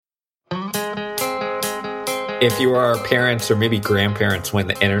if you were our parents or maybe grandparents when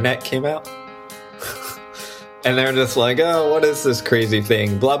the internet came out. And they're just like, oh, what is this crazy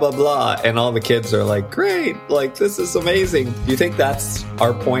thing? Blah, blah, blah. And all the kids are like, great, like, this is amazing. Do you think that's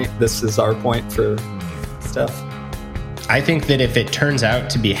our point? This is our point for stuff? I think that if it turns out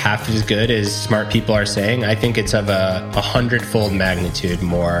to be half as good as smart people are saying, I think it's of a 100-fold magnitude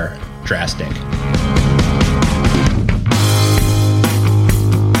more drastic.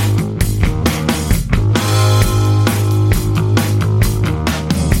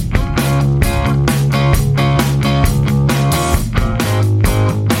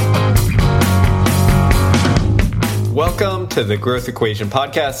 Welcome to the Growth Equation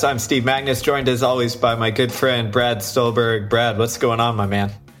Podcast. I'm Steve Magnus, joined as always by my good friend, Brad Stolberg. Brad, what's going on, my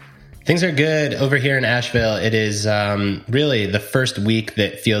man? Things are good over here in Asheville. It is really the first week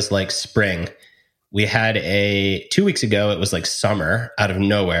that feels like spring. We had 2 weeks ago, it was like summer out of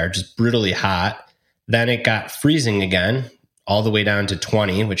nowhere, just brutally hot. Then it got freezing again, all the way down to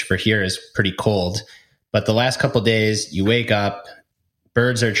 20, which for here is pretty cold. But the last couple of days, you wake up,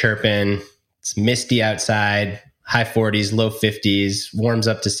 birds are chirping, it's misty outside, high 40s, low 50s, warms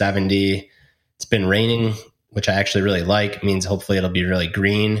up to 70. It's been raining, which I actually really like. It means hopefully it'll be really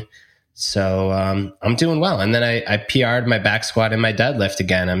green. So I'm doing well. And then I PR'd my back squat and my deadlift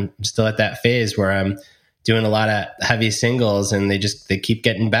again. I'm still at that phase where I'm doing a lot of heavy singles and they keep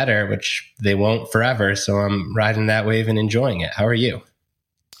getting better, which they won't forever. So I'm riding that wave and enjoying it. How are you?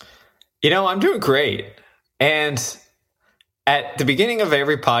 You know, I'm doing great. And at the beginning of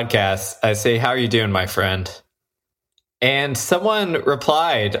every podcast, I say, how are you doing, my friend? And someone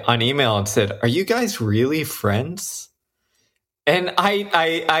replied on email and said, are you guys really friends? And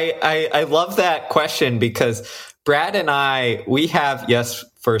I love that question because Brad and I, we have, yes,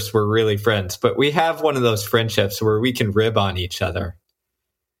 first, we're really friends, but we have one of those friendships where we can rib on each other.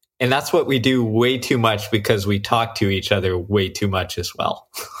 And that's what we do way too much because we talk to each other way too much as well.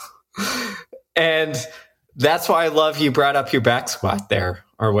 And that's why I love you brought up your back squat there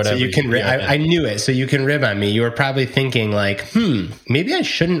or whatever. So you can I knew it. So you can rib on me. You were probably thinking like, maybe I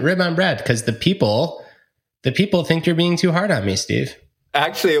shouldn't rib on Brad because the people think you're being too hard on me, Steve.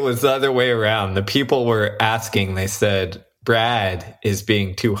 Actually, it was the other way around. The people were asking, they said, Brad is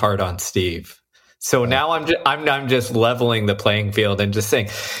being too hard on Steve. So now I'm just leveling the playing field and just saying,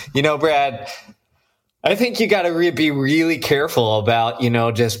 you know, Brad, I think you got to be really careful about, you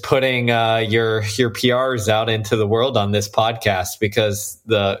know, just putting your PRs out into the world on this podcast because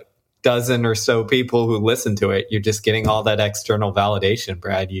the dozen or so people who listen to it, you're just getting all that external validation,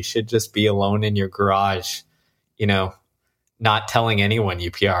 Brad. You should just be alone in your garage, you know, not telling anyone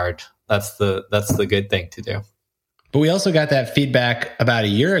you PR'd. That's the good thing to do. But we also got that feedback about a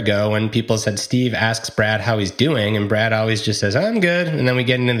year ago when people said Steve asks Brad how he's doing, and Brad always just says, I'm good, and then we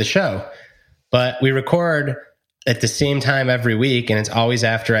get into the show. But we record at the same time every week, and it's always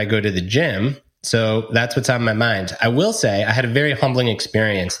after I go to the gym. So that's what's on my mind. I will say I had a very humbling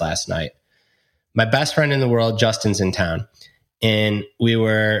experience last night. My best friend in the world, Justin's in town, and we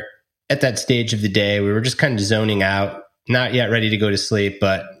were at that stage of the day. We were just kind of zoning out, not yet ready to go to sleep,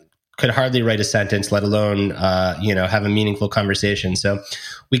 but could hardly write a sentence, let alone, have a meaningful conversation. So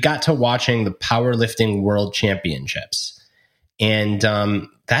we got to watching the Powerlifting World Championships. And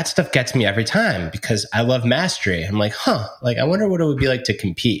that stuff gets me every time because I love mastery. I'm like, I wonder what it would be like to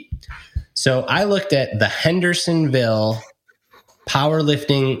compete. So I looked at the Hendersonville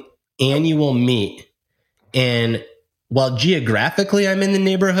Powerlifting Annual Meet. And while geographically I'm in the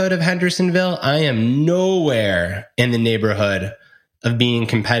neighborhood of Hendersonville, I am nowhere in the neighborhood of being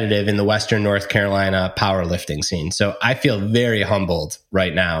competitive in the Western North Carolina powerlifting scene. So I feel very humbled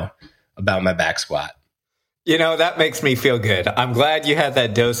right now about my back squat. You know, that makes me feel good. I'm glad you had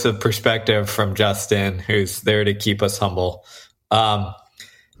that dose of perspective from Justin, who's there to keep us humble.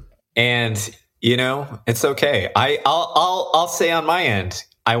 And you know, it's okay. I'll say on my end,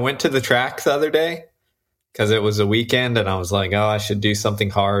 I went to the track the other day because it was a weekend and I was like, oh, I should do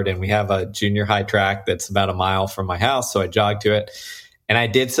something hard. And we have a junior high track that's about a mile from my house. So I jogged to it and I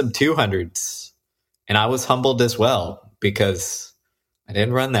did some 200s and I was humbled as well because I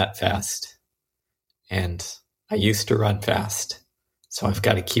didn't run that fast. And I used to run fast. So I've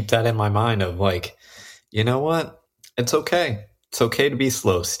got to keep that in my mind of like, you know what? It's okay. It's okay to be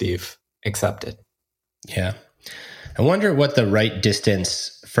slow, Steve. Accept it. Yeah. I wonder what the right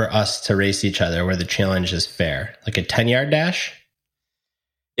distance for us to race each other where the challenge is fair. Like a 10-yard dash?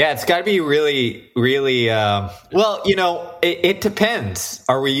 Yeah, it's got to be really, really, well, you know, it depends.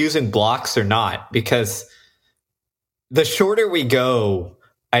 Are we using blocks or not? Because the shorter we go,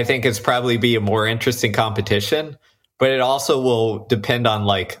 I think it's probably be a more interesting competition, but it also will depend on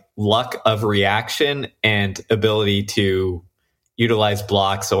like luck of reaction and ability to utilize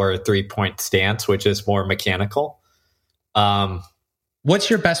blocks or a 3-point stance, which is more mechanical.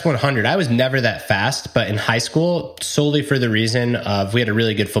 What's your best 100? I was never that fast, but in high school, solely for the reason of we had a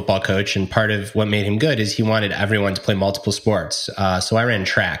really good football coach, and part of what made him good is he wanted everyone to play multiple sports. So I ran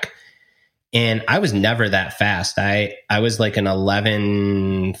track, and I was never that fast. I was like an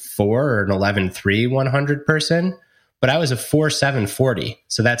 11.4 or an 11.3 100 person, but I was a 4.7 40.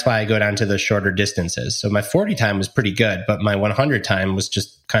 So that's why I go down to the shorter distances. So my 40 time was pretty good, but my 100 time was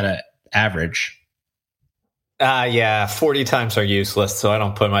just kind of average. Yeah, 40 times are useless, so I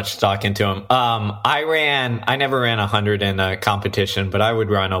don't put much stock into them. I never ran 100 in a competition, but I would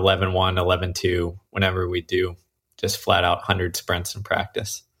run 11.1, 11.2 whenever we do just flat out 100 sprints in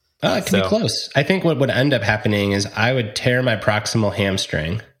practice. It could be close. I think what would end up happening is I would tear my proximal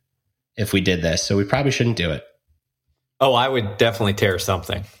hamstring if we did this, so we probably shouldn't do it. Oh, I would definitely tear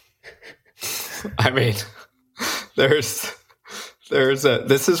something. I mean, this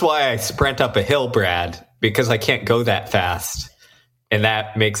is why I sprint up a hill, Brad, because I can't go that fast. And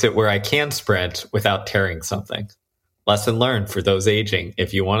that makes it where I can sprint without tearing something. Lesson learned for those aging.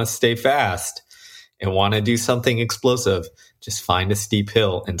 If you want to stay fast and want to do something explosive, just find a steep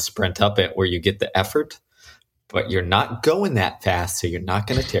hill and sprint up it where you get the effort, but you're not going that fast, so you're not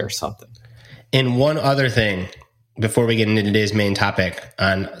going to tear something. And one other thing before we get into today's main topic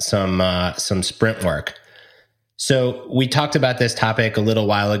on some sprint work. So we talked about this topic a little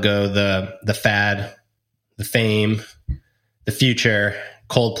while ago, the fad, the fame, the future,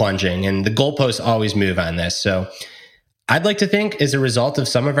 cold plunging, and the goalposts always move on this. So I'd like to think as a result of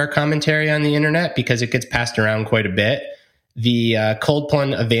some of our commentary on the internet, because it gets passed around quite a bit, the cold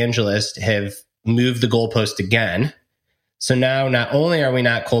plunge evangelists have moved the goalpost again. So now not only are we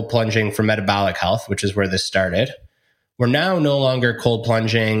not cold plunging for metabolic health, which is where this started, we're now no longer cold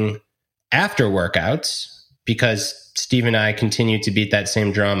plunging after workouts, because Steve and I continue to beat that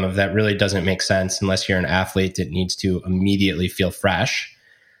same drum of that really doesn't make sense unless you're an athlete that needs to immediately feel fresh.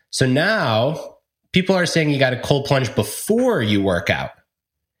 So now people are saying you got to cold plunge before you work out.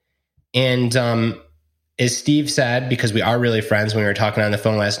 And as Steve said, because we are really friends when we were talking on the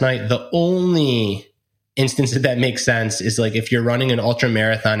phone last night, the only instance that makes sense is like if you're running an ultra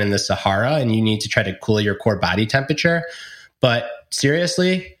marathon in the Sahara and you need to try to cool your core body temperature. But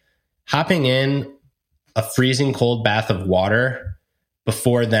seriously, hopping in a freezing cold bath of water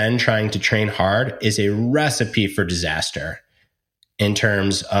before then trying to train hard is a recipe for disaster in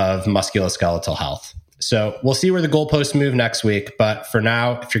terms of musculoskeletal health. So we'll see where the goalposts move next week. But for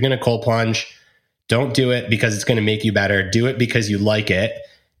now, if you're going to cold plunge, don't do it because it's going to make you better. Do it because you like it.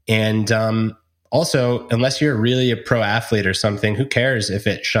 And also, unless you're really a pro athlete or something, who cares if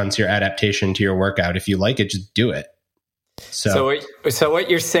it shunts your adaptation to your workout? If you like it, just do it. So what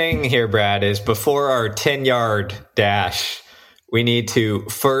you're saying here, Brad, is before our 10-yard dash, we need to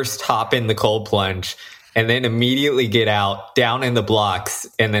first hop in the cold plunge and then immediately get out, down in the blocks,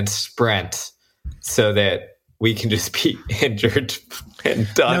 and then sprint so that we can just be injured and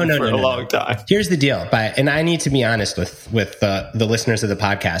done for a long time. Here's the deal, and I need to be honest with the listeners of the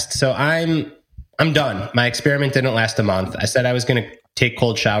podcast. So I'm done. My experiment didn't last a month. I said I was going to take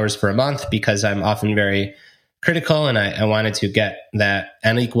cold showers for a month because I'm often very critical, and I wanted to get that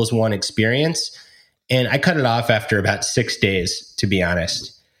N=1 experience. And I cut it off after about 6 days, to be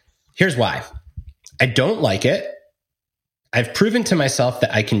honest. Here's why. I don't like it. I've proven to myself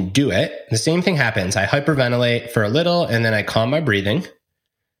that I can do it. The same thing happens. I hyperventilate for a little, and then I calm my breathing.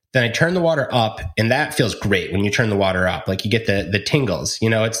 Then I turn the water up, and that feels great when you turn the water up. Like you get the tingles.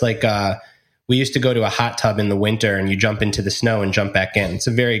 You know, it's like we used to go to a hot tub in the winter, and you jump into the snow and jump back in. It's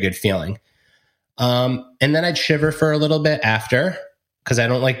a very good feeling. And then I'd shiver for a little bit after because I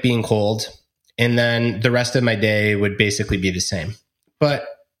don't like being cold. And then the rest of my day would basically be the same. But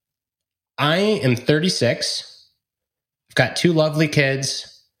I am 36. I've got 2 lovely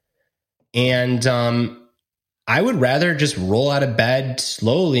kids. And I would rather just roll out of bed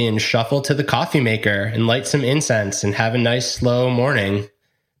slowly and shuffle to the coffee maker and light some incense and have a nice slow morning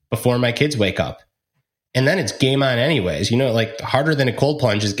before my kids wake up. And then it's game on anyways. You know, like harder than a cold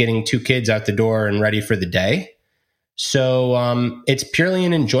plunge is getting 2 kids out the door and ready for the day. So it's purely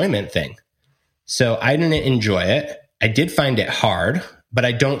an enjoyment thing. So I didn't enjoy it. I did find it hard, but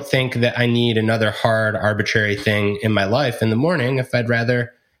I don't think that I need another hard, arbitrary thing in my life in the morning if I'd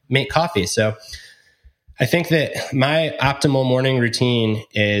rather make coffee. So I think that my optimal morning routine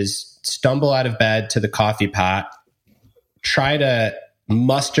is stumble out of bed to the coffee pot, try to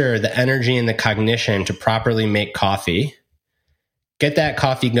muster the energy and the cognition to properly make coffee, get that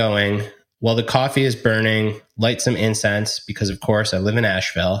coffee going, while the coffee is burning, light some incense because, of course, I live in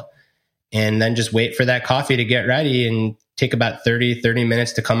Asheville, and then just wait for that coffee to get ready and take about 30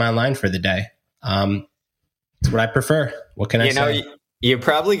 minutes to come online for the day. It's what I prefer. What can I say? You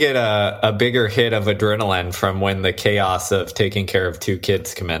probably get a bigger hit of adrenaline from when the chaos of taking care of 2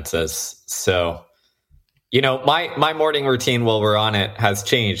 kids commences. So, my morning routine while we're on it has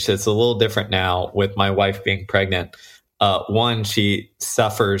changed. It's a little different now with my wife being pregnant. One, she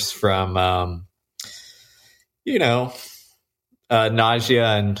suffers from,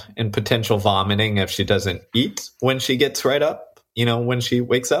 nausea and potential vomiting if she doesn't eat when she gets right up, when she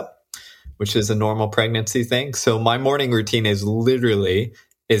wakes up, which is a normal pregnancy thing. So my morning routine is literally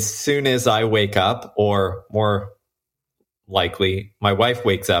as soon as I wake up, or more likely my wife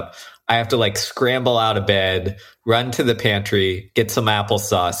wakes up, I have to scramble out of bed, run to the pantry, get some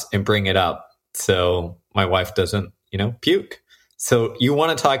applesauce and bring it up so my wife doesn't, puke. So you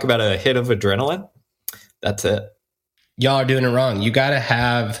want to talk about a hit of adrenaline? That's it. Y'all are doing it wrong. You got to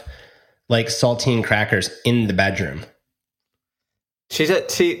have saltine crackers in the bedroom.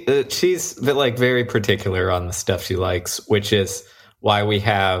 She's very particular on the stuff she likes, which is why we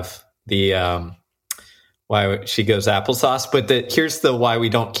have the why she goes applesauce. But here's the why we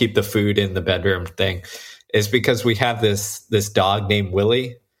don't keep the food in the bedroom thing is because we have this dog named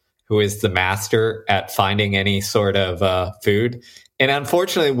Willie, who is the master at finding any sort of food. And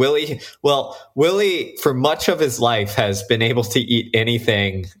unfortunately, Willie, for much of his life, has been able to eat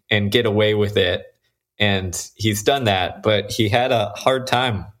anything and get away with it. And he's done that. But he had a hard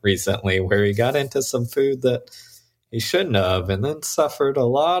time recently where he got into some food that he shouldn't have and then suffered a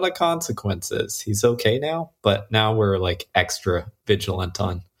lot of consequences. He's okay now, but now we're extra vigilant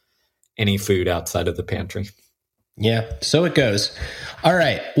on any food outside of the pantry. Yeah, so it goes. All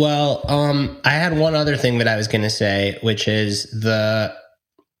right. Well, I had one other thing that I was going to say, which is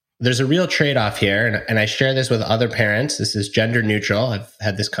there's a real trade-off here, and I share this with other parents. This is gender neutral. I've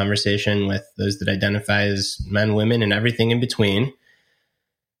had this conversation with those that identify as men, women, and everything in between.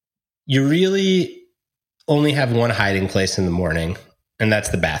 You really only have one hiding place in the morning, and that's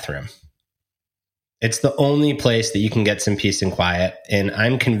the bathroom. It's the only place that you can get some peace and quiet, and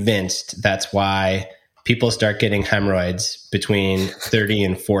I'm convinced that's why people start getting hemorrhoids between 30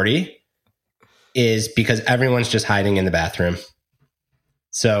 and 40 is because everyone's just hiding in the bathroom.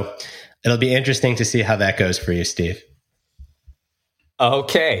 So it'll be interesting to see how that goes for you, Steve.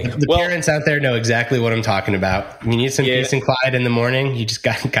 Okay. The parents out there know exactly what I'm talking about. You need some peace and quiet in the morning. You just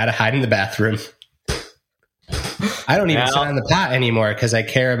got to hide in the bathroom. I don't even sit on the pot anymore because I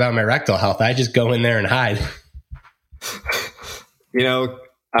care about my rectal health. I just go in there and hide.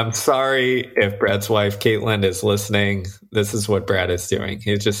 I'm sorry if Brad's wife, Caitlin, is listening. This is what Brad is doing.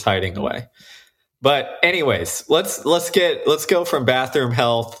 He's just hiding away. But anyways, let's go from bathroom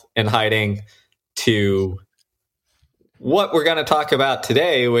health and hiding to what we're going to talk about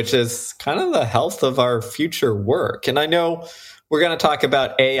today, which is kind of the health of our future work. And I know we're going to talk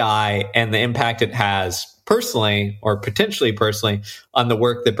about AI and the impact it has personally, or potentially personally, on the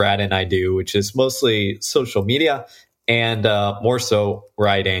work that Brad and I do, which is mostly social media and more so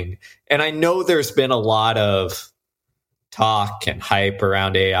writing. And I know there's been a lot of talk and hype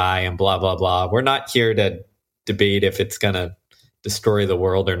around AI and blah, blah, blah. We're not here to debate if it's going to destroy the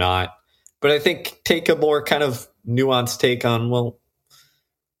world or not. But I think take a more kind of nuanced take on,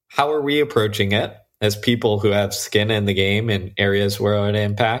 how are we approaching it as people who have skin in the game in areas where it would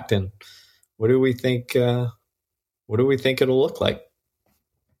impact? And what do we think it'll look like?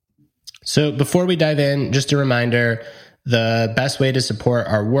 So before we dive in, just a reminder, the best way to support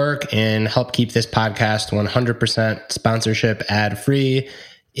our work and help keep this podcast 100% sponsorship ad-free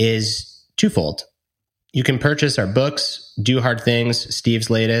is twofold. You can purchase our books, Do Hard Things, Steve's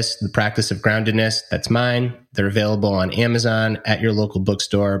latest, The Practice of Groundedness. That's mine. They're available on Amazon, at your local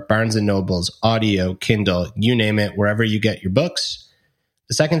bookstore, Barnes & Noble's, Audio, Kindle, you name it, wherever you get your books.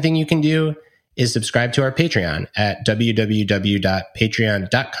 The second thing you can do is subscribe to our Patreon at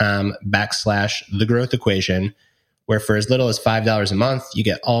www.patreon.com/thegrowthequation, where for as little as $5 a month, you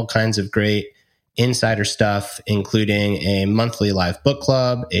get all kinds of great insider stuff, including a monthly live book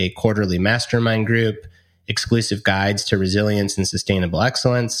club, a quarterly mastermind group, exclusive guides to resilience and sustainable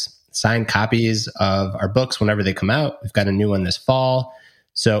excellence, signed copies of our books whenever they come out. We've got a new one this fall.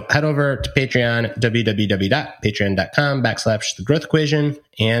 So head over to Patreon, www.patreon.com/thegrowthequation,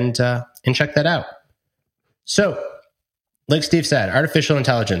 and check that out. So, like Steve said, artificial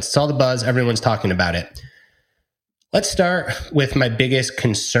intelligence, it's all the buzz. Everyone's talking about it. Let's start with my biggest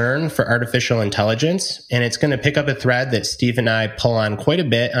concern for artificial intelligence, and it's going to pick up a thread that Steve and I pull on quite a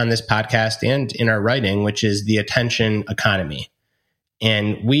bit on this podcast and in our writing, which is the attention economy.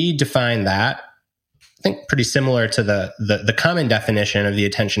 And we define that, I think, pretty similar to the common definition of the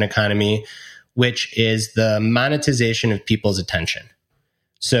attention economy, which is the monetization of people's attention.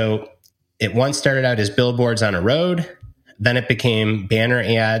 So it once started out as billboards on a road. Then it became banner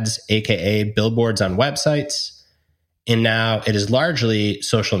ads, aka billboards on websites. And now it is largely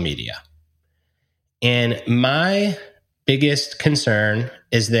social media. And my biggest concern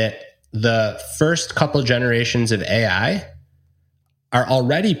is that the first couple generations of AI are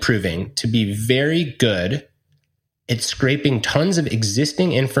already proving to be very good at scraping tons of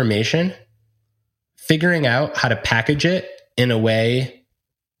existing information, figuring out how to package it in a way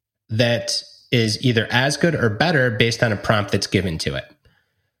that is either as good or better based on a prompt that's given to it.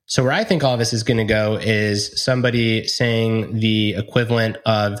 So where I think all this is going to go is somebody saying the equivalent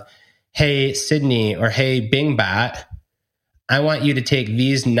of, hey, Sydney, or hey, BingBot, I want you to take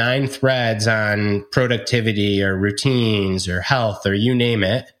these 9 threads on productivity or routines or health or you name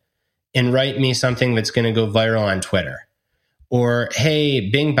it and write me something that's going to go viral on Twitter. Or,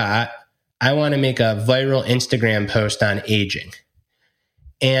 hey, BingBot, I want to make a viral Instagram post on aging.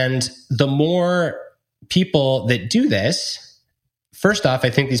 And the more people that do this, first off, I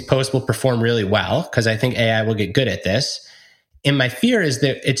think these posts will perform really well because I think AI will get good at this. And my fear is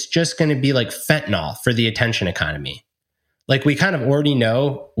that it's just going to be like fentanyl for the attention economy. Like we kind of already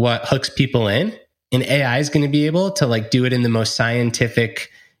know what hooks people in, and AI is going to be able to like do it in the most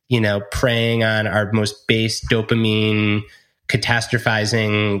scientific, preying on our most base dopamine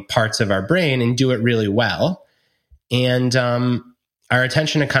catastrophizing parts of our brain and do it really well. And our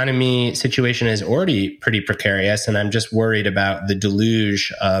attention economy situation is already pretty precarious, and I'm just worried about the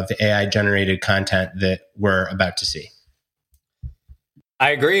deluge of AI-generated content that we're about to see. I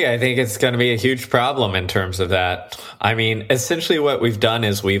agree. I think it's going to be a huge problem in terms of that. I mean, essentially what we've done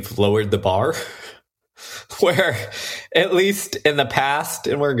is we've lowered the bar where at least in the past,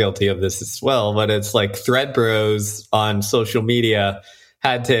 and we're guilty of this as well, but it's like thread bros on social media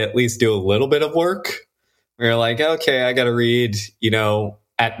had to at least do a little bit of work. We're like, okay, I got to read,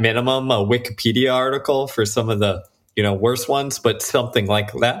 at minimum a Wikipedia article for some of the, worst ones, but something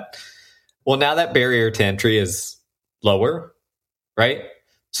like that. Well, now that barrier to entry is lower, right?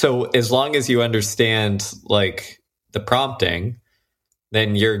 So as long as you understand like the prompting,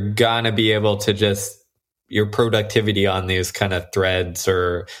 then you're gonna be able to just your productivity on these kind of threads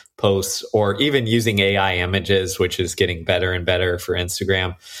or posts, or even using AI images, which is getting better and better for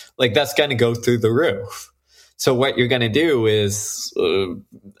Instagram, like that's going to go through the roof. So what you're going to do is an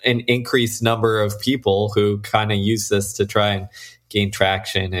increased number of people who kind of use this to try and gain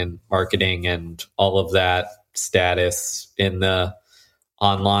traction and marketing and all of that status in the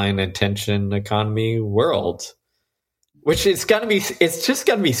online attention economy world, which is going to be, it's just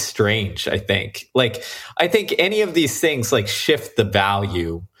going to be strange. I think any of these things like shift the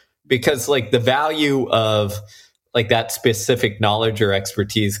value, because like the value of like that specific knowledge or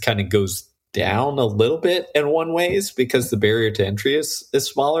expertise kind of goes down a little bit in one ways because the barrier to entry is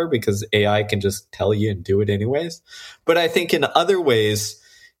smaller because AI can just tell you and do it anyways. But I think in other ways,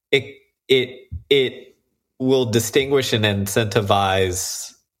 it will distinguish and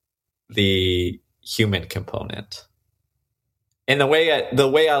incentivize the human component. And the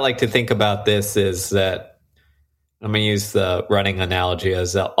way I like to think about this is that I'm going to use the running analogy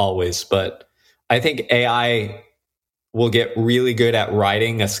as always, but I think AI will get really good at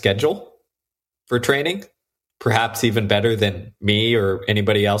writing a schedule for training, perhaps even better than me or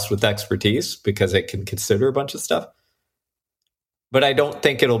anybody else with expertise because it can consider a bunch of stuff. But I don't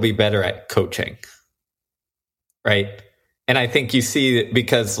think it'll be better at coaching, right? And I think you see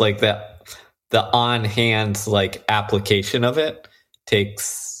because like the on-hand like application of it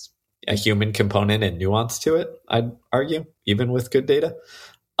takes a human component and nuance to it, I'd argue, even with good data.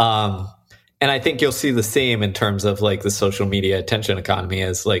 And I think you'll see the same in terms of like the social media attention economy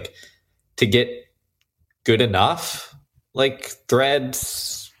is like to get good enough, like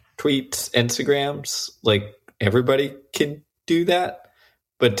threads, tweets, Instagrams, like everybody can do that.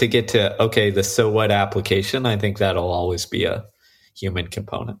 But to get to, okay, the so what application, I think that'll always be a human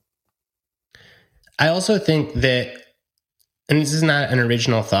component. I also think that, and this is not an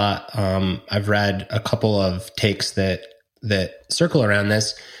original thought, I've read a couple of takes that circle around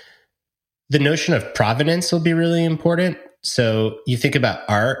this. The notion of provenance will be really important. So you think about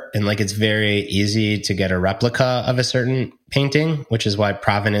art and like it's very easy to get a replica of a certain painting, which is why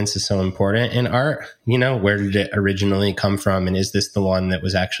provenance is so important in art. You know, where did it originally come from? And is this the one that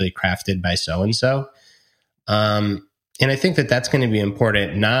was actually crafted by so-and-so? And I think that that's going to be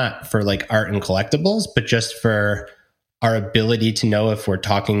important, not for like art and collectibles, but just for our ability to know if we're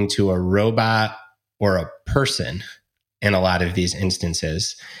talking to a robot or a person. in a lot of these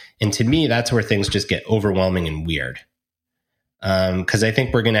instances. And to me, that's where things just get overwhelming and weird. Because I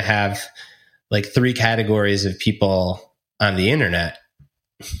think we're going to have like three categories of people on the internet.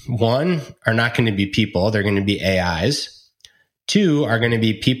 One are not going to be people, they're going to be AIs. Two are going to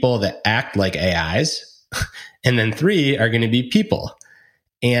be people that act like AIs. And then three are going to be people.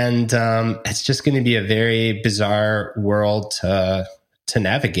 And it's just going to be a very bizarre world to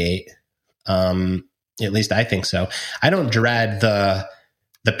navigate. At least I think so. I don't dread the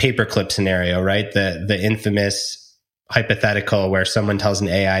paperclip scenario, right? The infamous hypothetical where someone tells an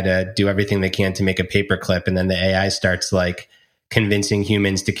AI to do everything they can to make a paperclip, and then the AI starts like convincing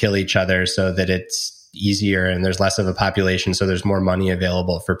humans to kill each other so that it's easier and there's less of a population, so there's more money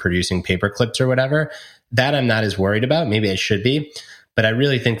available for producing paperclips or whatever. That I'm not as worried about. Maybe I should be. But I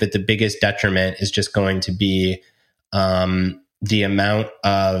really think that the biggest detriment is just going to be the amount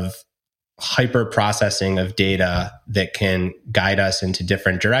of hyper processing of data that can guide us into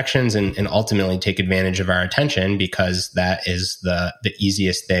different directions and ultimately take advantage of our attention, because that is the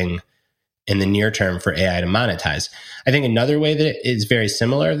easiest thing in the near term for AI to monetize. I think another way that is very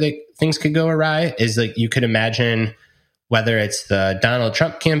similar that things could go awry is like you could imagine, whether it's the Donald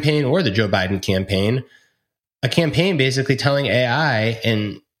Trump campaign or the Joe Biden campaign, a campaign basically telling AI,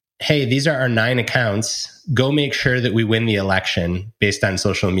 and hey, these are our 9 accounts. Go make sure that we win the election based on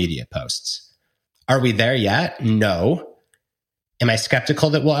social media posts. Are we there yet? No. Am I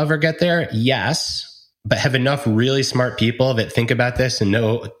skeptical that we'll ever get there? Yes. But have enough really smart people that think about this and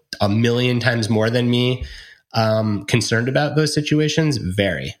know a million times more than me concerned about those situations?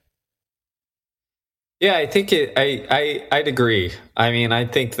 Very. Yeah, I think I'd agree. I mean, I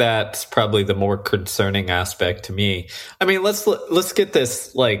think that's probably the more concerning aspect to me. I mean, let's get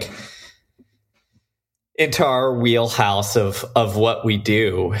this like into our wheelhouse of what we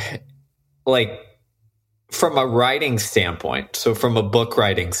do, like from a writing standpoint. So from a book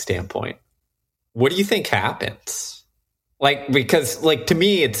writing standpoint, what do you think happens? Like, because like to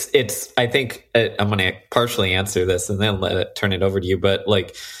me, it's. I think I'm going to partially answer this and then turn it over to you. But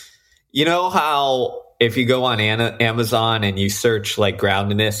like, you know how if you go on Amazon and you search like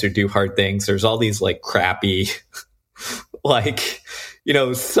groundedness or do hard things, there's all these like crappy, like, you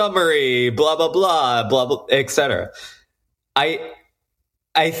know, summary, blah, blah, blah, blah, blah, etc. I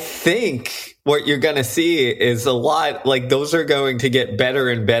think what you're going to see is a lot like those are going to get better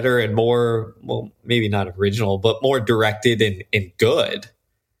and better and more, well, maybe not original, but more directed and good.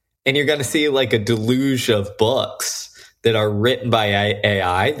 And you're going to see like a deluge of books that are written by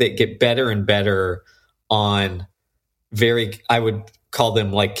AI that get better and better on very, I would call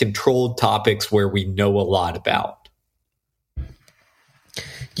them like controlled topics where we know a lot about.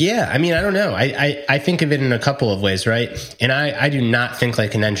 Yeah, I mean, I don't know. I think of it in a couple of ways, right? And I do not think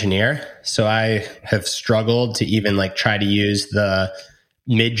like an engineer. So I have struggled to even like try to use the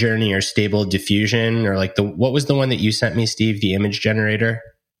Midjourney or Stable Diffusion or like what was the one that you sent me, Steve, the image generator?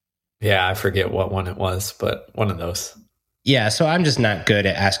 Yeah, I forget what one it was, but one of those. Yeah, so I'm just not good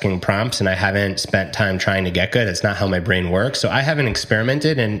at asking prompts, and I haven't spent time trying to get good. It's not how my brain works. So I haven't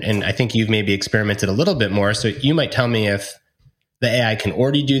experimented, and I think you've maybe experimented a little bit more. So you might tell me if the AI can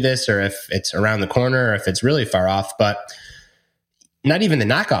already do this, or if it's around the corner, or if it's really far off. But not even the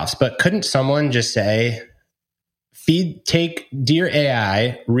knockoffs, but couldn't someone just say, take Dear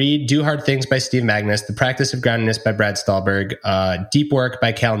AI, read Do Hard Things by Steve Magness, The Practice of Groundedness by Brad Stulberg, Deep Work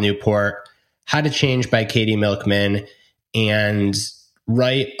by Cal Newport, How to Change by Katie Milkman, and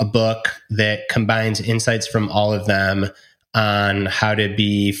write a book that combines insights from all of them on how to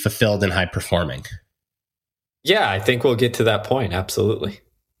be fulfilled and high performing? Yeah, I think we'll get to that point. Absolutely.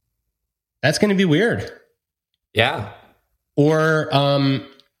 That's going to be weird. Yeah. Or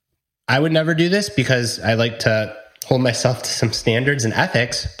I would never do this because I like to hold myself to some standards and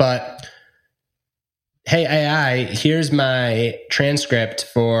ethics, but hey, AI, here's my here's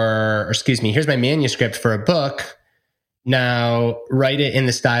my manuscript for a book. Now write it in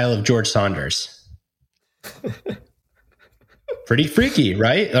the style of George Saunders. Pretty freaky,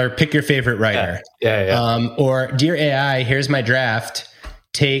 right? Or pick your favorite writer. Yeah. Or Dear AI, here's my draft.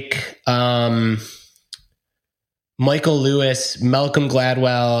 Take Michael Lewis, Malcolm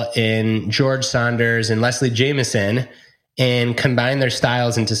Gladwell, and George Saunders and Leslie Jameson and combine their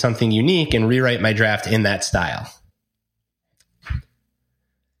styles into something unique and rewrite my draft in that style.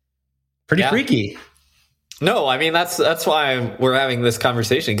 Pretty freaky. No, I mean, that's why we're having this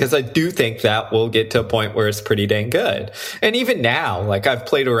conversation, because I do think that we'll get to a point where it's pretty dang good. And even now, like I've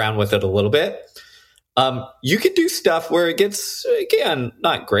played around with it a little bit. You could do stuff where it gets, again,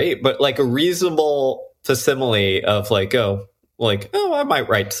 not great, but like a reasonable facsimile of I might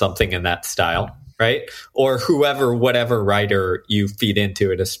write something in that style, right? Or whatever writer you feed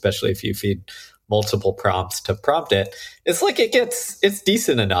into it, especially if you feed multiple prompts to prompt it, it's like it's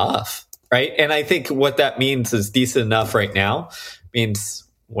decent enough, right? And I think what that means is decent enough right now means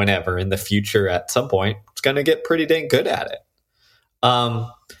whenever in the future at some point, it's going to get pretty dang good at it.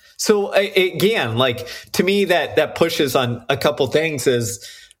 So again, like to me, that pushes on a couple things is,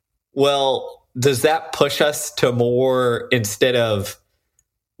 well, does that push us to more, instead of,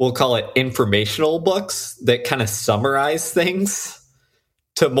 we'll call it informational books that kind of summarize things,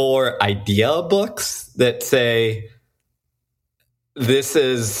 to more idea books that say, this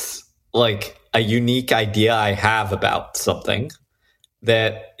is like a unique idea I have about something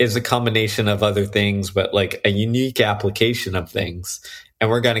that is a combination of other things, but like a unique application of things. And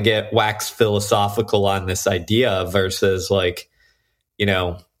we're going to get wax philosophical on this idea versus like,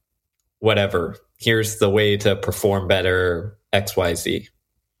 whatever, here's the way to perform better XYZ.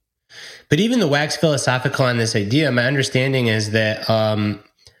 But even the wax philosophical on this idea, my understanding is that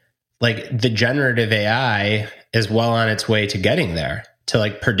like the generative AI is well on its way to getting there, to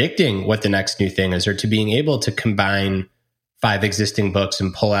like predicting what the next new thing is, or to being able to combine 5 existing books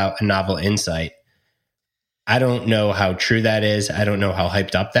and pull out a novel insight. I don't know how true that is. I don't know how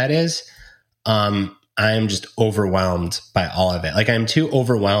hyped up that is. I am just overwhelmed by all of it. Like I'm too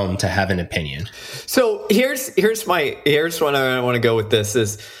overwhelmed to have an opinion. So here's what I want to go with this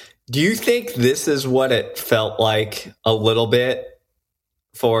is, do you think this is what it felt like a little bit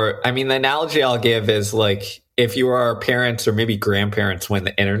the analogy I'll give is like if you were our parents or maybe grandparents when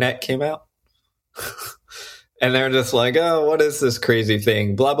the internet came out and they're just like, oh, what is this crazy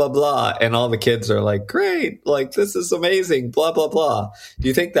thing? Blah, blah, blah. And all the kids are like, great, like this is amazing, blah, blah, blah. Do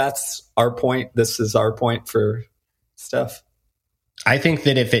you think that's our point? This is our point for stuff? I think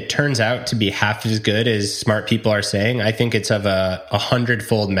that if it turns out to be half as good as smart people are saying, I think it's of a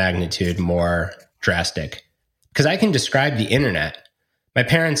 100-fold magnitude more drastic. Because I can describe the internet. My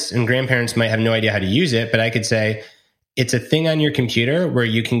parents and grandparents might have no idea how to use it, but I could say it's a thing on your computer where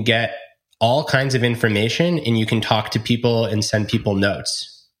you can get all kinds of information and you can talk to people and send people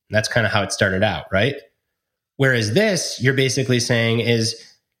notes. And that's kind of how it started out, right? Whereas this, you're basically saying is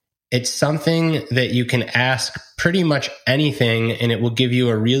it's something that you can ask pretty much anything and it will give you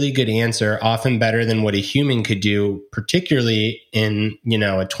a really good answer, often better than what a human could do, particularly in, a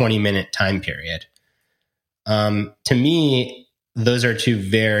 20-minute time period. To me, those are two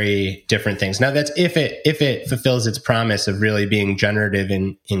very different things. Now that's if it fulfills its promise of really being generative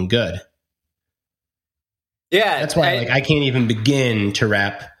and good. Yeah, that's why I can't even begin to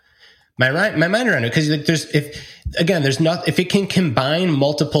wrap my mind around it, because like if it can combine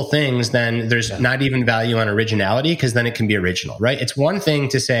multiple things, then there's not even value on originality, because then it can be original, right? It's one thing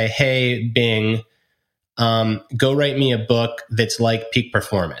to say, hey, Bing, go write me a book that's like Peak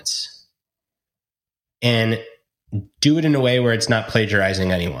Performance, and do it in a way where it's not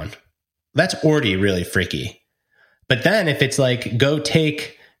plagiarizing anyone. That's already really freaky. But then if it's like, go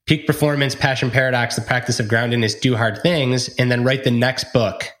take Peak Performance, Passion Paradox, The Practice of Groundedness, Do Hard Things, and then write the next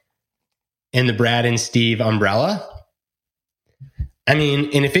book in the Brad and Steve umbrella. I mean,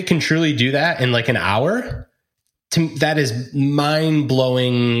 and if it can truly do that in like an hour, that is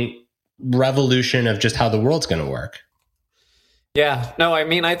mind-blowing revolution of just how the world's going to work. Yeah, no,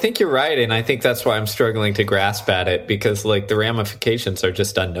 I think you're right. And I think that's why I'm struggling to grasp at it, because like the ramifications are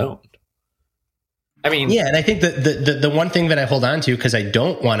just unknown. Yeah, and I think the one thing that I hold on to, because I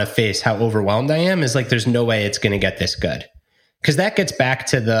don't want to face how overwhelmed I am, is like there's no way it's going to get this good. Because that gets back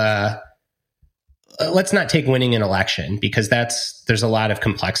to let's not take winning an election, because there's a lot of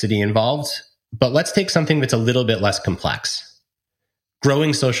complexity involved. But let's take something that's a little bit less complex.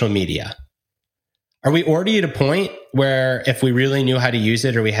 Growing social media. Are we already at a point where if we really knew how to use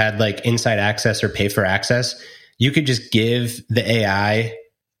it, or we had like inside access or pay for access, you could just give the AI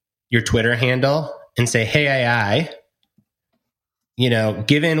your Twitter handle and say, hey, AI,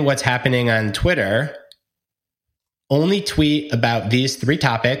 given what's happening on Twitter, only tweet about these 3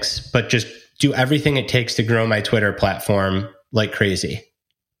 topics, but just do everything it takes to grow my Twitter platform like crazy.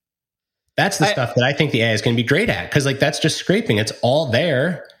 That's the stuff that I think the AI is going to be great at, because like that's just scraping. It's all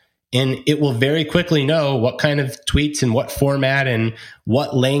there. And it will very quickly know what kind of tweets and what format and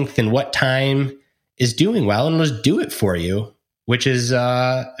what length and what time is doing well, and it'll just do it for you, which is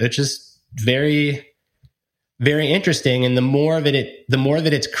very, very interesting. And the more that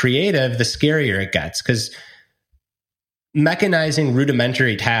it's creative, the scarier it gets, because mechanizing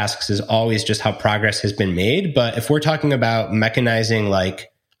rudimentary tasks is always just how progress has been made. But if we're talking about mechanizing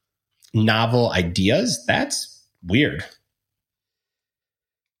like novel ideas, that's weird.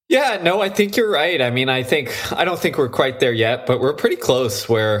 Yeah, no, I think you're right. I mean, I don't think we're quite there yet, but we're pretty close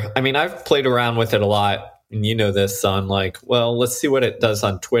where, I mean, I've played around with it a lot. And you know this on like, well, let's see what it does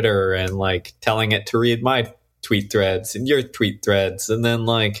on Twitter and like telling it to read my tweet threads and your tweet threads and then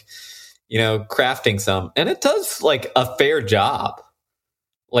like, you know, crafting some. And it does like a fair job,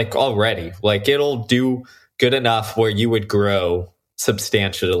 like already. Like it'll do good enough where you would grow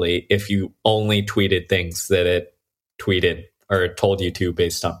substantially if you only tweeted things that it tweeted or told you to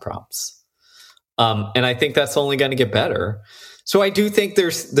based on prompts. And I think that's only going to get better. So I do think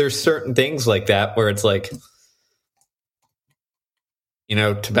there's certain things like that where it's like, you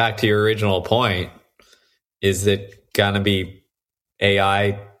know, back to your original point, is it going to be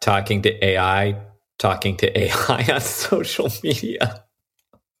AI talking to AI on social media?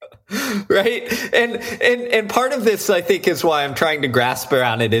 Right? And part of this, I think, is why I'm trying to grasp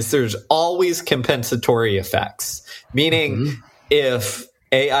around it, is there's always compensatory effects. Meaning, if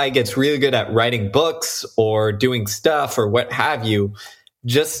AI gets really good at writing books or doing stuff or what have you,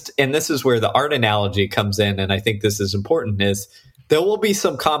 and this is where the art analogy comes in, and I think this is important, is there will be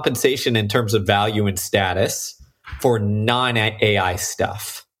some compensation in terms of value and status for non-AI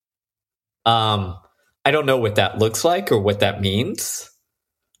stuff. I don't know what that looks like or what that means,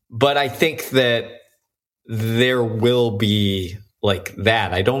 but I think that there will be like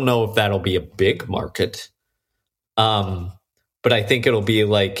that. I don't know if that'll be a big market. But I think it'll be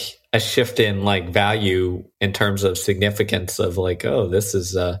like a shift in like value in terms of significance of like, oh, this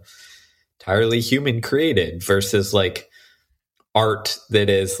is entirely human created versus like art that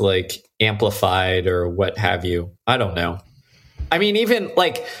is like amplified or what have you. I don't know. I mean, even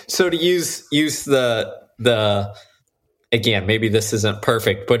like, so to use the again, maybe this isn't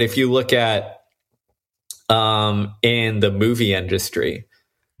perfect, but if you look at in the movie industry,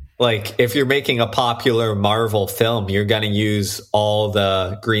 like if you're making a popular Marvel film, you're going to use all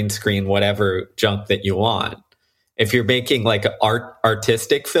the green screen, whatever junk that you want. If you're making like an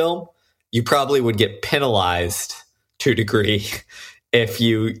artistic film, you probably would get penalized to a degree if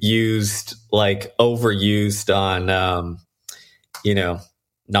you used like overused on, you know,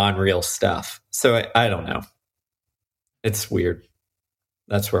 non-real stuff. So I don't know. It's weird.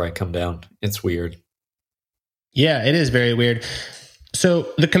 That's where I come down. It's weird. Yeah, it is very weird.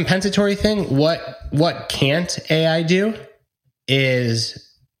 So the compensatory thing, what can't AI do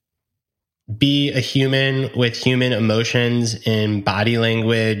is be a human with human emotions and body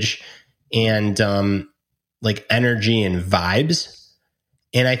language and like energy and vibes.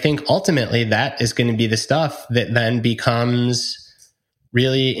 And I think ultimately that is going to be the stuff that then becomes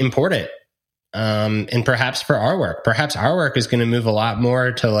really important. And perhaps for our work is going to move a lot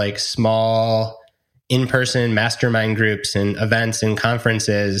more to like small in-person mastermind groups and events and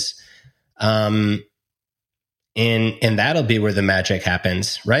conferences. And that'll be where the magic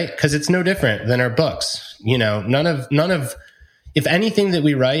happens, right? Because it's no different than our books. You know, none of, if anything that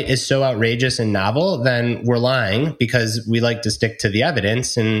we write is so outrageous and novel, then we're lying because we like to stick to the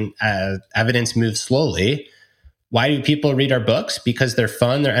evidence, and evidence moves slowly. Why do people read our books? Because they're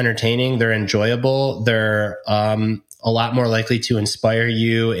fun, they're entertaining, they're enjoyable, they're a lot more likely to inspire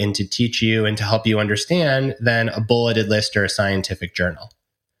you and to teach you and to help you understand than a bulleted list or a scientific journal.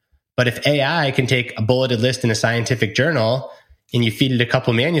 But if AI can take a bulleted list in a scientific journal and you feed it a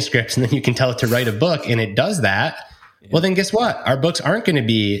couple manuscripts and then you can tell it to write a book and it does that, well, then guess what? Our books aren't going to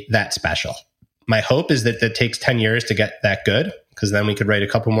be that special. My hope is that it takes 10 years to get that good, because then we could write a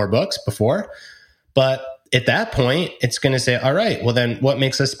couple more books before. But at that point, it's going to say, all right, well, then what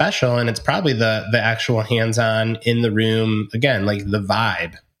makes us special? And it's probably the actual hands-on in the room, again, like the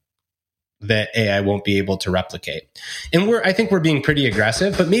vibe that AI won't be able to replicate. And I think we're being pretty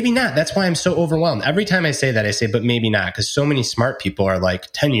aggressive, but maybe not. That's why I'm so overwhelmed. Every time I say that, I say, but maybe not, because so many smart people are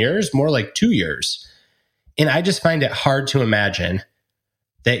like 10 years, more like 2 years. And I just find it hard to imagine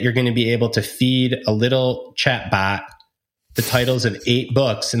that you're going to be able to feed a little chat bot the titles of 8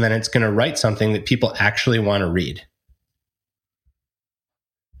 books, and then it's going to write something that people actually want to read.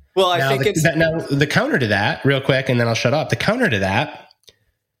 Well, I think now the counter to that, real quick, and then I'll shut up. The counter to that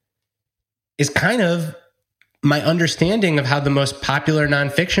is kind of my understanding of how the most popular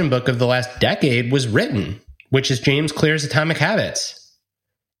nonfiction book of the last decade was written, which is James Clear's Atomic Habits.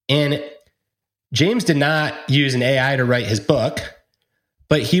 And James did not use an AI to write his book,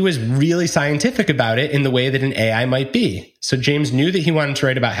 but he was really scientific about it in the way that an AI might be. So James knew that he wanted to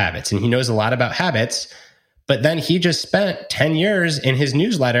write about habits, and he knows a lot about habits, but then he just spent 10 years in his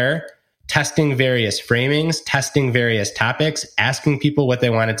newsletter testing various framings, testing various topics, asking people what they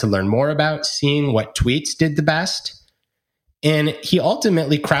wanted to learn more about, seeing what tweets did the best. And he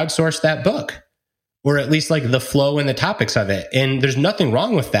ultimately crowdsourced that book. or at least like the flow and the topics of it. And there's nothing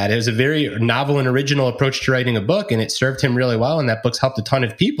wrong with that. It was a very novel and original approach to writing a book, and it served him really well. And that book's helped a ton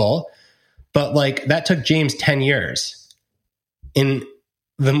of people. But like that took James 10 years. And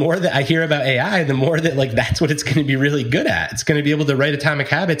the more that I hear about AI, the more that like that's what it's going to be really good at. It's going to be able to write Atomic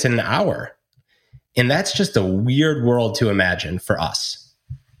Habits in an hour. And that's just a weird world to imagine for us.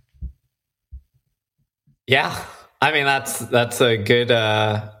 Yeah. I mean, that's a good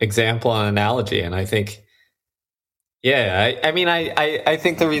example and analogy. And I think, yeah, I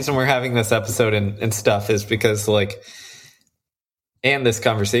think the reason we're having this episode and stuff is because like, and this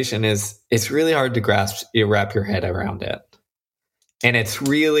conversation is, it's really hard to wrap your head around it. And it's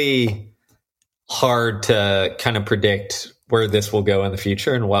really hard to kind of predict where this will go in the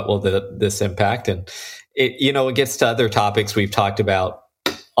future and what will this impact. And it, it gets to other topics we've talked about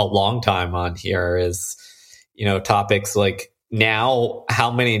a long time on here is, topics like now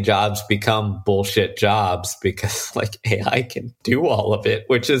how many jobs become bullshit jobs because like AI can do all of it,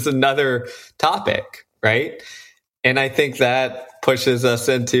 which is another topic, right? And I think that pushes us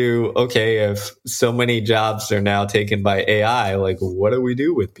into, okay, if so many jobs are now taken by AI, like what do we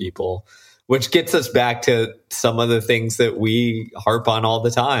do with people? Which gets us back to some of the things that we harp on all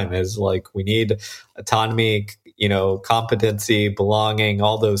the time is like we need autonomy, competency, belonging,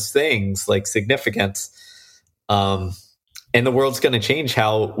 all those things like significance. And the world's going to change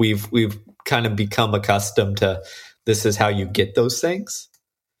how we've kind of become accustomed to this is how you get those things.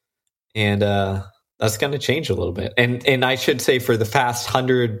 And that's going to change a little bit. And I should say for the past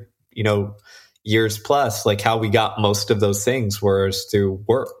 100, years plus, like how we got most of those things was through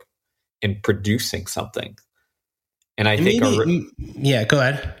work and producing something. And I think yeah, go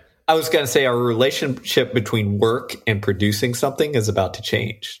ahead. I was going to say our relationship between work and producing something is about to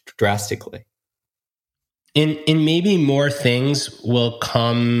change drastically. And maybe more things will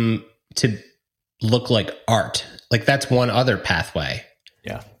come to look like art. Like that's one other pathway.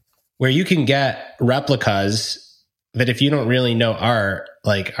 Yeah. Where you can get replicas that if you don't really know art,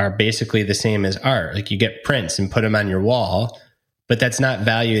 like are basically the same as art. Like you get prints and put them on your wall, but that's not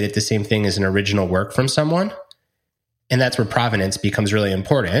valued at the same thing as an original work from someone. And that's where provenance becomes really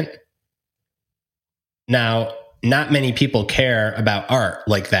important. Now, not many people care about art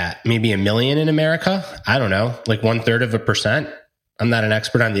like that. Maybe 1 million in America. I don't know, like 0.33%. I'm not an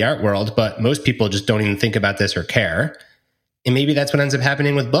expert on the art world, but most people just don't even think about this or care. And maybe that's what ends up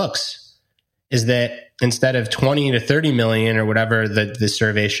happening with books is that instead of 20 to 30 million or whatever the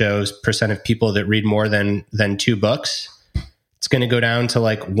survey shows percent of people that read more than 2 books, it's going to go down to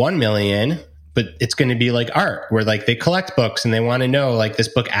like 1 million, but it's going to be like art where like they collect books and they want to know like this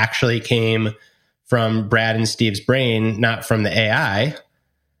book actually came from Brad and Steve's brain, not from the AI.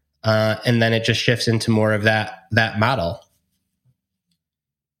 And then it just shifts into more of that model.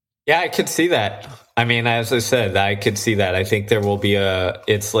 Yeah, I could see that. I mean, as I said, I could see that. I think there will be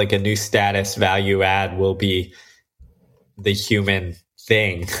it's like a new status value add will be the human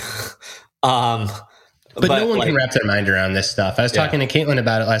thing. But no one can wrap their mind around this stuff. I was talking to Caitlin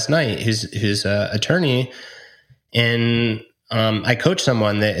about it last night, who's an attorney, and I coach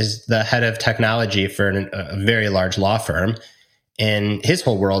someone that is the head of technology for a very large law firm, and his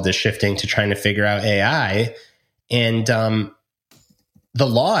whole world is shifting to trying to figure out AI. And the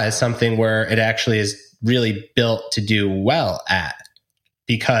law is something where it actually is really built to do well at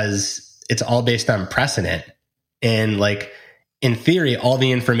because it's all based on precedent. And like in theory, all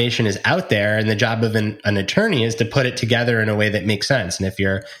the information is out there, and the job of an attorney is to put it together in a way that makes sense. And if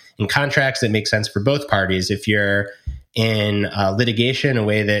you're in contracts that make sense for both parties, if you're in litigation, a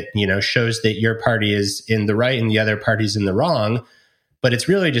way that shows that your party is in the right and the other party's in the wrong, but it's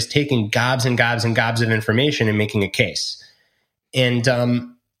really just taking gobs and gobs and gobs of information and making a case. And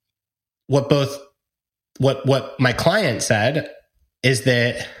what my client said is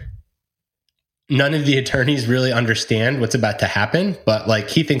that none of the attorneys really understand what's about to happen, but like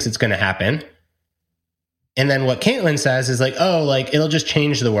he thinks it's going to happen. And then what Caitlin says is like, oh, like it'll just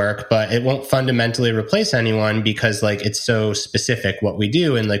change the work, but it won't fundamentally replace anyone because like it's so specific what we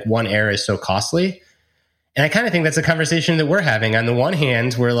do. And like one error is so costly. And I kind of think that's a conversation that we're having. On the one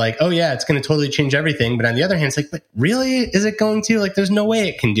hand, we're like, oh yeah, it's going to totally change everything. But on the other hand, it's like, but really, is it going to? Like, there's no way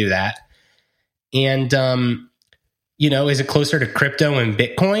it can do that. And, is it closer to crypto and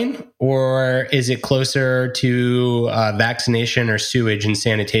Bitcoin, or is it closer to vaccination or sewage and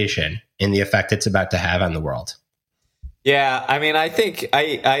sanitation and the effect it's about to have on the world? Yeah, I mean, I think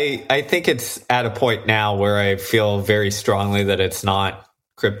I think it's at a point now where I feel very strongly that it's not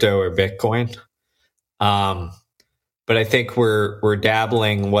crypto or Bitcoin. But I think we're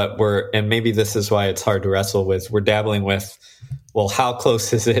dabbling and maybe this is why it's hard to wrestle with. We're dabbling with well, how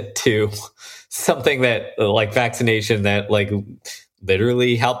close is it to something that like vaccination that like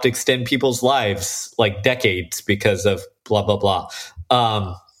literally helped extend people's lives like decades because of blah, blah,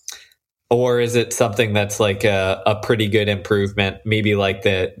 blah. Or is it something that's like a pretty good improvement? Maybe like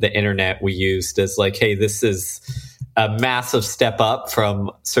the internet we used as like, hey, this is a massive step up from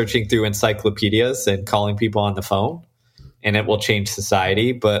searching through encyclopedias and calling people on the phone, and it will change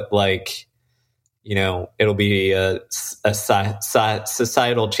society. But like, you know, it'll be a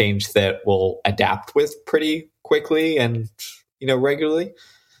societal change that will adapt with pretty quickly and, you know, regularly.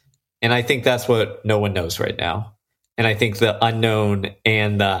 And I think that's what no one knows right now. And I think the unknown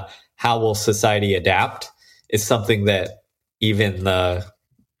and the how will society adapt is something that even the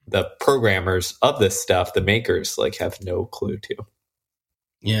programmers of this stuff, the makers, like have no clue to.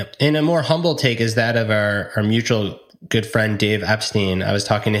 Yeah. And a more humble take is that of our mutual good friend, Dave Epstein. I was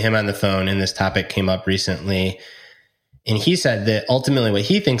talking to him on the phone and this topic came up recently. And he said that ultimately what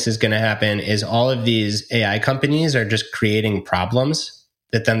he thinks is going to happen is all of these AI companies are just creating problems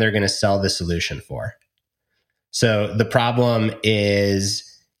that then they're going to sell the solution for. So the problem is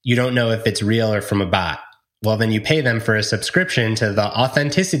you don't know if it's real or from a bot. Well, then you pay them for a subscription to the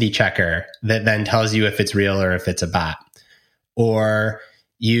authenticity checker that then tells you if it's real or if it's a bot. Or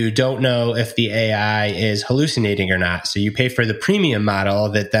you don't know if the AI is hallucinating or not. So you pay for the premium model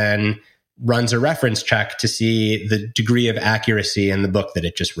that then runs a reference check to see the degree of accuracy in the book that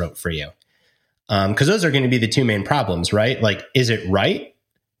it just wrote for you. Because those are going to be the two main problems, right? Like, is it right?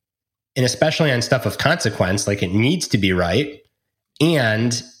 And especially on stuff of consequence, like it needs to be right.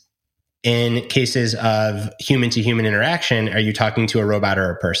 And in cases of human-to-human interaction, are you talking to a robot or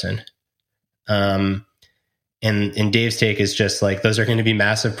a person? And Dave's take is just like, those are going to be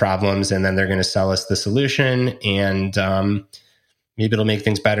massive problems, and then they're going to sell us the solution, and maybe it'll make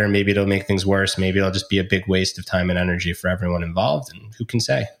things better, maybe it'll make things worse, maybe it'll just be a big waste of time and energy for everyone involved, and who can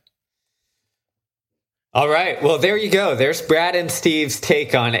say? All right. Well, there you go. There's Brad and Steve's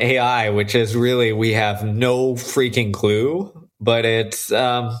take on AI, which is really, we have no freaking clue, but it's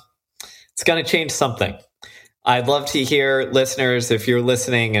going to change something. I'd love to hear, listeners, if you're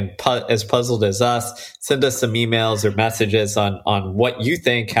listening and as puzzled as us, send us some emails or messages on what you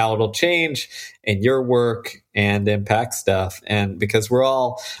think, how it'll change in your work and impact stuff. And because we're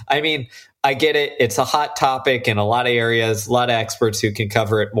all, I mean, I get it. It's a hot topic in a lot of areas, a lot of experts who can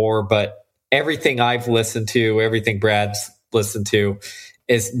cover it more, but everything I've listened to, everything Brad's listened to,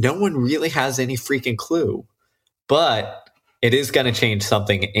 is no one really has any freaking clue. But it is going to change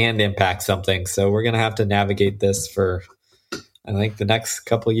something and impact something. So we're going to have to navigate this for, I think, the next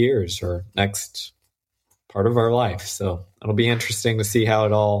couple of years or next part of our life. So it'll be interesting to see how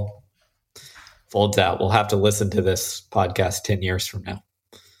it all folds out. We'll have to listen to this podcast 10 years from now.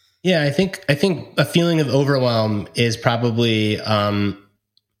 Yeah, I think a feeling of overwhelm is probably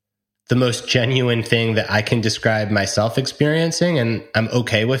the most genuine thing that I can describe myself experiencing. And I'm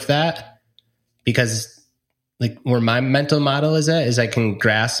okay with that because like where my mental model is at is I can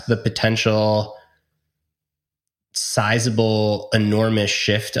grasp the potential sizable, enormous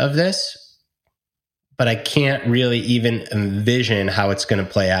shift of this, but I can't really even envision how it's going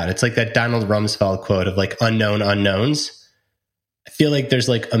to play out. It's like that Donald Rumsfeld quote of like unknown unknowns. I feel like there's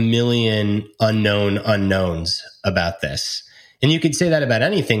like a million unknown unknowns about this. And you could say that about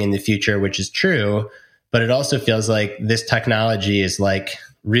anything in the future, which is true, but it also feels like this technology is like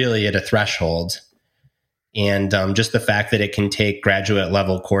really at a threshold. And just the fact that it can take graduate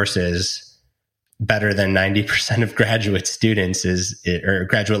level courses better than 90% of graduate students or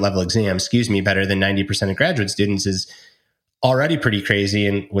graduate level exams, better than 90% of graduate students is already pretty crazy.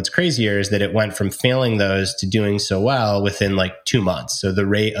 And what's crazier is that it went from failing those to doing so well within like 2 months. So the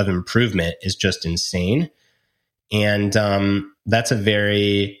rate of improvement is just insane. And that's a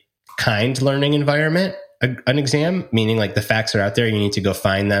very kind learning environment. An exam, meaning like the facts are out there, you need to go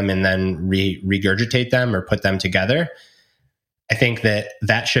find them and then regurgitate them or put them together. I think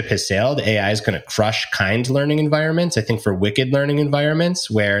that ship has sailed. AI is going to crush kind learning environments. I think for wicked learning environments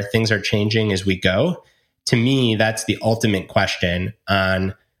where things are changing as we go, to me, that's the ultimate question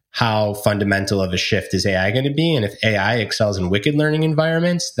on how fundamental of a shift is AI going to be. And if AI excels in wicked learning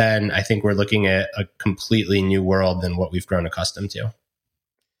environments, then I think we're looking at a completely new world than what we've grown accustomed to.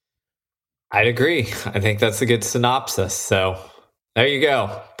 I'd agree. I think that's a good synopsis. So there you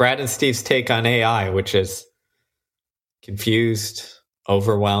go. Brad and Steve's take on AI, which is confused,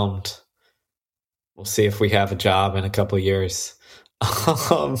 overwhelmed. We'll see if we have a job in a couple of years.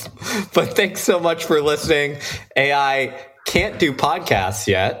 But thanks so much for listening. AI can't do podcasts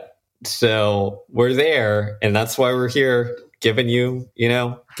yet. So we're there. And that's why we're here giving you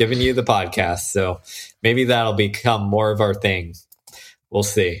the podcast. So maybe that'll become more of our thing. We'll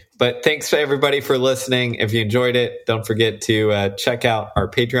see. But thanks to everybody for listening. If you enjoyed it, don't forget to check out our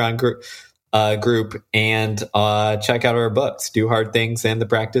Patreon group and check out our books, Do Hard Things and The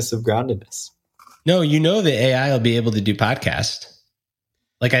Practice of Groundedness. No, the AI will be able to do podcasts.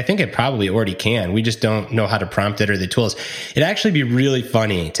 Like, I think it probably already can. We just don't know how to prompt it or the tools. It'd actually be really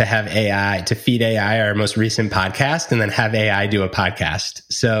funny to have AI, to feed AI our most recent podcast and then have AI do a podcast.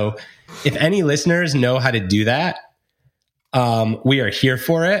 So if any listeners know how to do that, we are here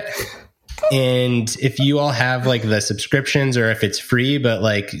for it. And if you all have like the subscriptions or if it's free, but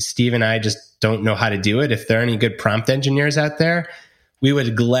like Steve and I just don't know how to do it, if there are any good prompt engineers out there, we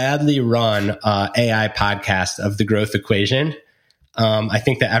would gladly run AI podcast of the growth equation. I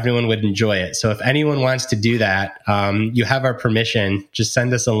think that everyone would enjoy it. So if anyone wants to do that, you have our permission. Just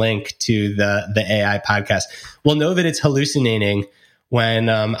send us a link to the AI podcast. We'll know that it's hallucinating when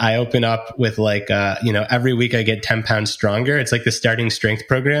I open up with like, every week I get 10 pounds stronger. It's like the starting strength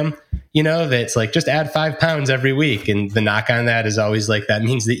program, that's like just add 5 pounds every week. And the knock on that is always like, that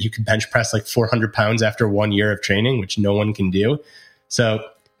means that you can bench press like 400 pounds after 1 year of training, which no one can do. So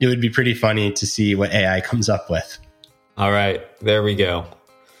it would be pretty funny to see what AI comes up with. All right, there we go.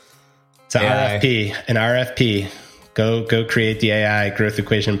 It's an RFP. Go create the AI growth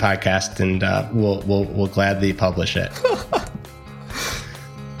equation podcast, and we'll gladly publish it.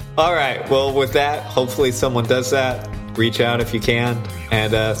 All right. Well, with that, hopefully someone does that. Reach out if you can,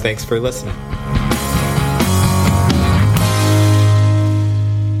 and thanks for listening.